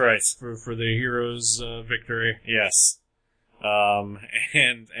cheers. That's right. For the heroes' victory. Yes. And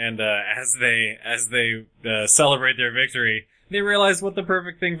as they celebrate their victory, they realize what the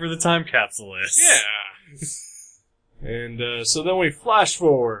perfect thing for the time capsule is. Yeah. And so then we flash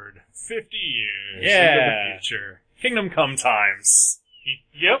forward 50 years into the future. Kingdom Come times.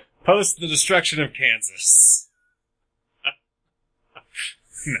 Yep. Post the destruction of Kansas.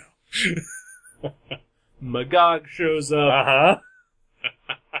 No. Magog shows up. Uh-huh.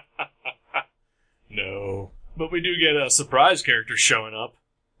 No. But we do get a surprise character showing up.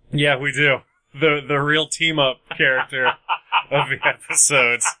 Yeah, we do. The real team-up character of the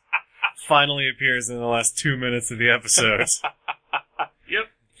episodes finally appears in the last 2 minutes of the episode. Yep.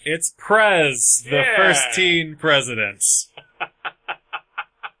 It's Prez, the first teen president.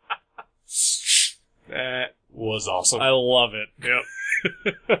 That was awesome. I love it. Yep.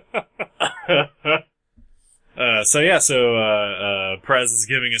 So Prez is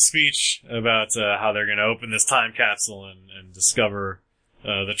giving a speech about how they're going to open this time capsule and discover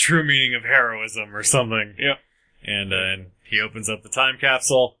the true meaning of heroism or something. Yep. And he opens up the time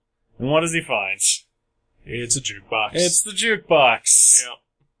capsule, and what does he find? It's a jukebox. It's the jukebox. Yep.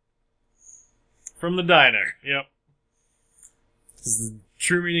 From the diner. Yep. The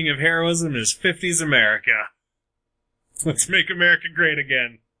true meaning of heroism is 50s America. Let's make America great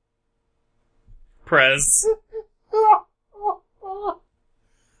again. Prez.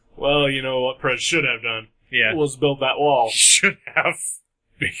 Well, you know what Prez should have done? Yeah. Was build that wall. Should have.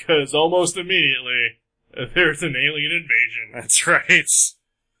 Because almost immediately, there's an alien invasion. That's right.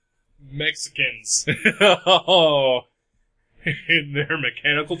 Mexicans. Oh. In their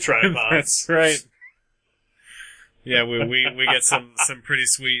mechanical tripods. That's right. Yeah, we get some pretty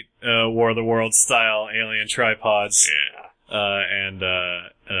sweet, War of the Worlds style alien tripods. Yeah.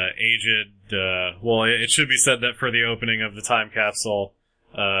 Aged, it should be said that for the opening of the time capsule,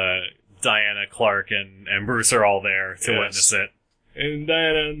 Diana, Clark, and Bruce are all there to witness it. And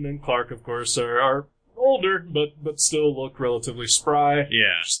Diana and Clark, of course, are older, but still look relatively spry.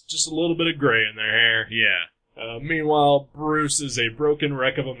 Yeah. Just a little bit of gray in their hair. Yeah. Meanwhile, Bruce is a broken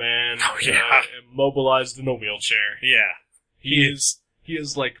wreck of a man, immobilized in a wheelchair. Yeah. He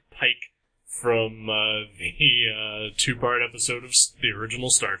is like Pike from the two-part episode of the original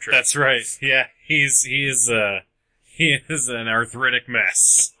Star Trek. That's right. Yeah, he is an arthritic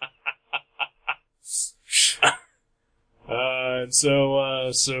mess. The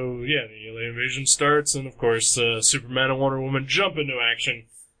alien invasion starts, and of course, Superman and Wonder Woman jump into action,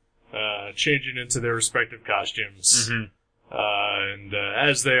 changing into their respective costumes. Mm-hmm.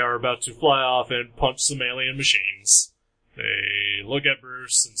 As they are about to fly off and punch some alien machines, they look at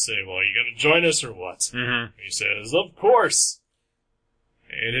Bruce and say, "Well, you gonna join us or what?" Mm-hmm. He says, "Of course!"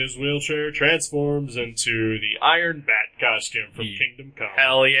 And his wheelchair transforms into the Iron Bat costume from Kingdom Come.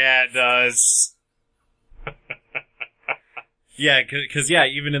 Hell yeah, it does. Yeah, cause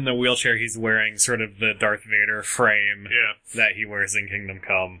even in the wheelchair he's wearing sort of the Darth Vader frame that he wears in Kingdom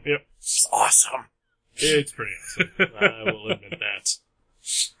Come. Yep. It's awesome. It's pretty awesome. I will admit that.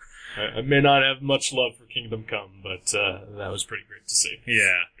 I may not have much love for Kingdom Come, but that was pretty great to see.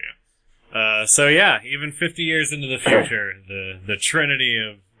 Yeah. Even 50 years into the future, the trinity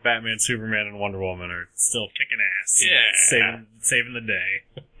of Batman, Superman, and Wonder Woman are still kicking ass. Yeah. Saving the day.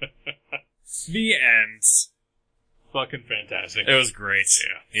 The end. Fucking fantastic. It was great.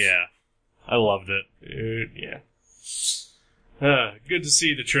 Yeah. I loved it. Dude, yeah. Good to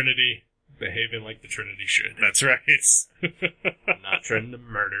see the Trinity behaving like the Trinity should. That's right. Not trying to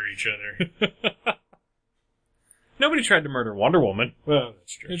murder each other. Nobody tried to murder Wonder Woman. Well,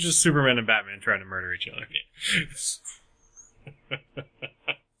 that's true. It's just Superman and Batman trying to murder each other.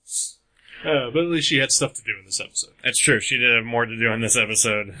 But at least she had stuff to do in this episode. That's true. She did have more to do in this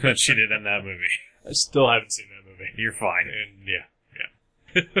episode than she did in that movie. I still haven't seen that movie. You're fine. And yeah.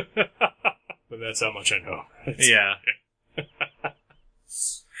 But that's how much I know. Yeah.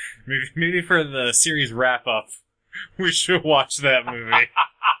 Maybe for the series wrap up, we should watch that movie.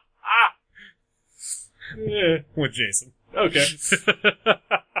 With Jason. Okay.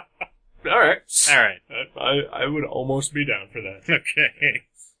 Alright. Alright. I would almost be down for that. Okay.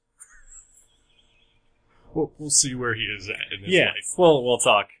 We'll see where he is at in his life. We'll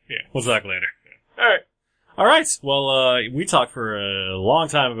talk. Yeah. We'll talk later. Alright. Alright. Well, we talked for a long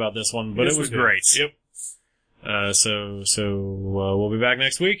time about this one, but it was great. Yep. So we'll be back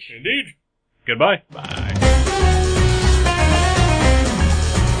next week. Indeed. Goodbye. Bye.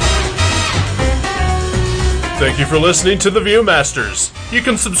 Thank you for listening to The Viewmasters. You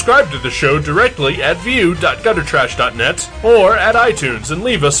can subscribe to the show directly at view.guttertrash.net or at iTunes and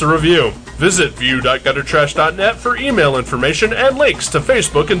leave us a review. Visit view.guttertrash.net for email information and links to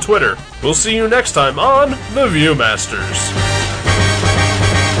Facebook and Twitter. We'll see you next time on The Viewmasters.